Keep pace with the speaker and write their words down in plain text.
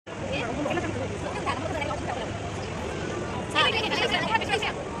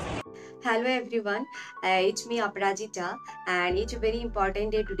Hello everyone, it's me Aparajita and it's a very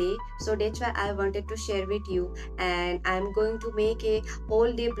important day today, so that's why I wanted to share with you, and I'm going to make a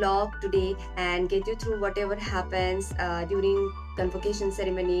whole day vlog today and get you through whatever happens during convocation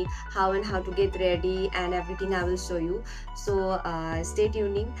ceremony, how to get ready and everything I will show you. So stay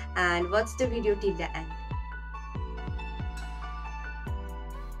tuning and watch the video till the end.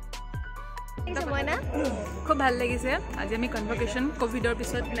 খুব ভাল লাগিছে আজি আমি convocation কোভিডৰ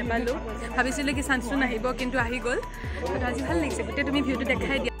পিছত নেপালো ভাবিছিলো কি চান্সটো নাহিব কিন্তু আহি গল তো আজি ভাল লাগিছে গতে তুমি ভিউটো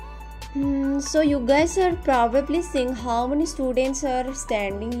দেখাই দিয়া So you guys are probably seeing how many students are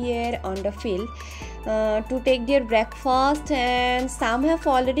standing here on the field to take their breakfast, and some have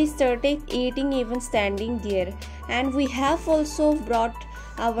already started eating even standing there, and we have also brought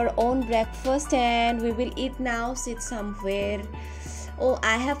our own breakfast and we will eat now, sit somewhere. Oh,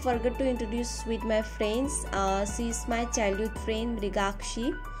 I have forgot to introduce with my friends. She is my childhood friend Brigakshi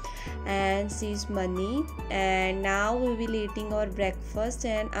and she is Mani, and now we will eating our breakfast,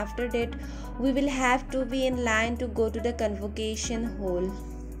 and after that we will have to be in line to go to the convocation hall.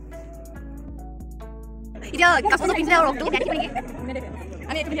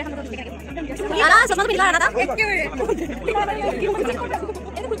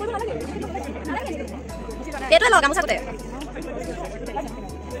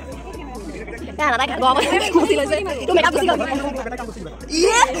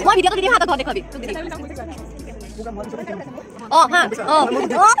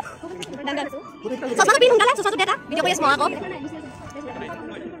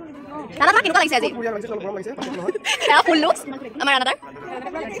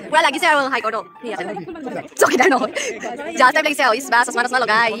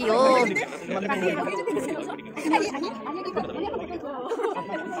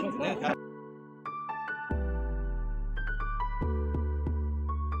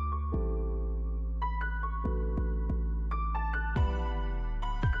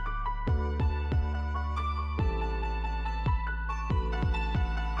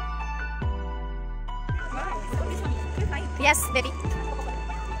 Yes, baby.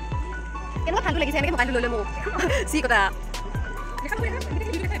 Kenapa kandu lagi saya makan dulu lemu. Si kota.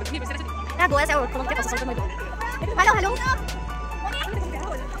 Nah, boleh saya urut kita proses itu. Halo, halo.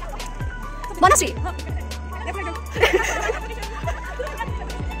 Mana sih?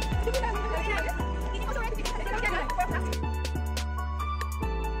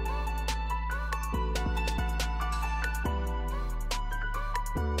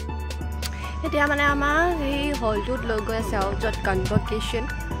 এতিয়া মানে আমাৰ এই হলটোত লৈ গৈ আছে য'ত convocation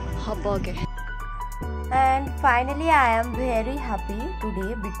হ'বগে। And finally I am very happy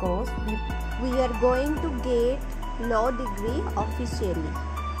today because we are going to get law degree officially.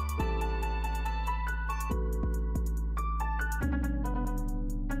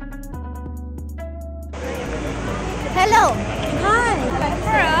 Hello. Hi.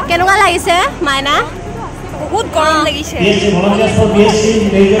 কেনেকুৱা লাগিছে মাইনা? বহুত গৰম লাগিছে।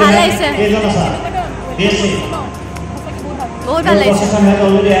 ভাল লাগিছে। বহুত ভাল লাগিছে।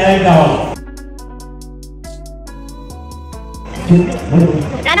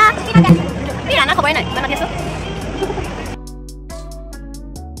 ৰাণা, এই ৰাণা খবৰে নাই, ইমান মাতি আছো।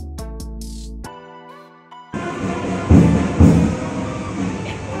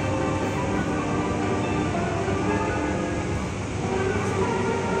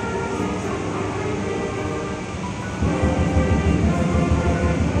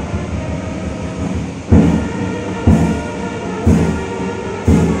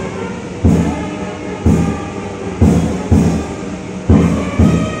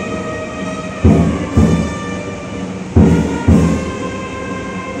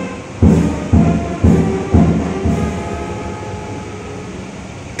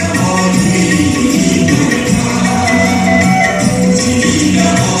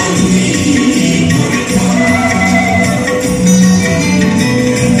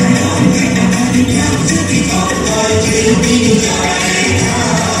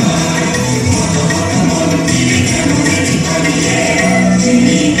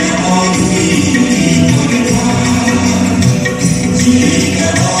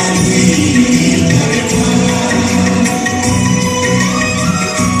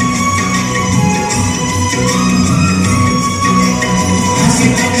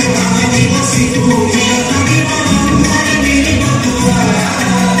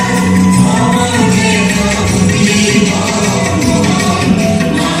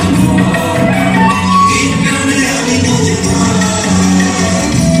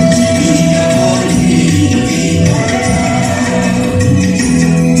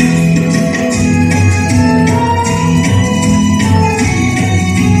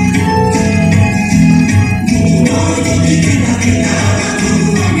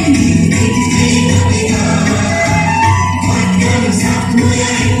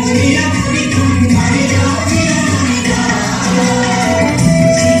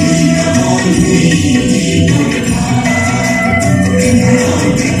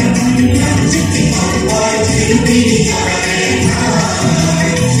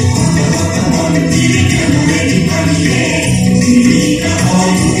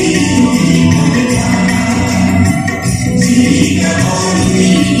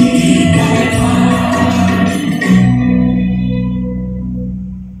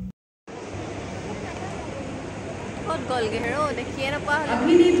 ক'ত গ'লগে হেৰো দেখিয়ে নাপোৱা হ'লো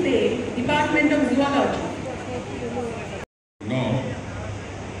Abhinit Dey, Department of Zoology. Law,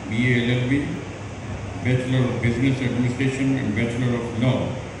 BA LLB, Bachelor of Business Administration and Bachelor of Law.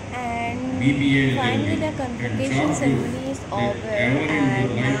 And BBA finally the and convocation short ceremony is that over, ever in your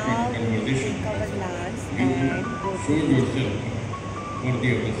and life now and we will conversation, take our lunch you and go show to yourself worthy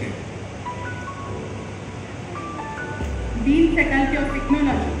of the same. Dean Faculty of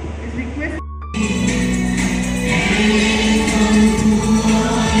Technology is requested.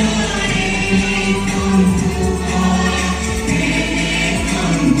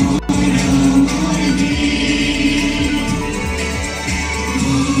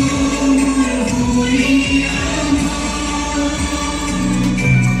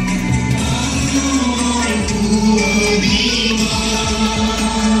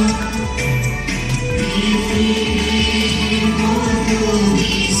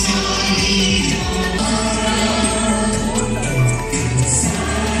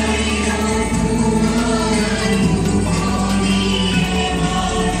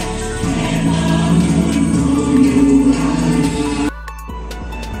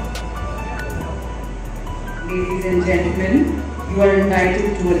 Ladies and gentlemen, you are invited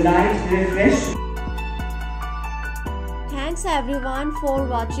to a light refreshment. Thanks everyone for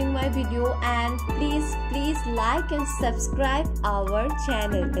watching my video, and please like and subscribe our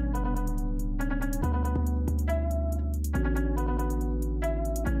channel.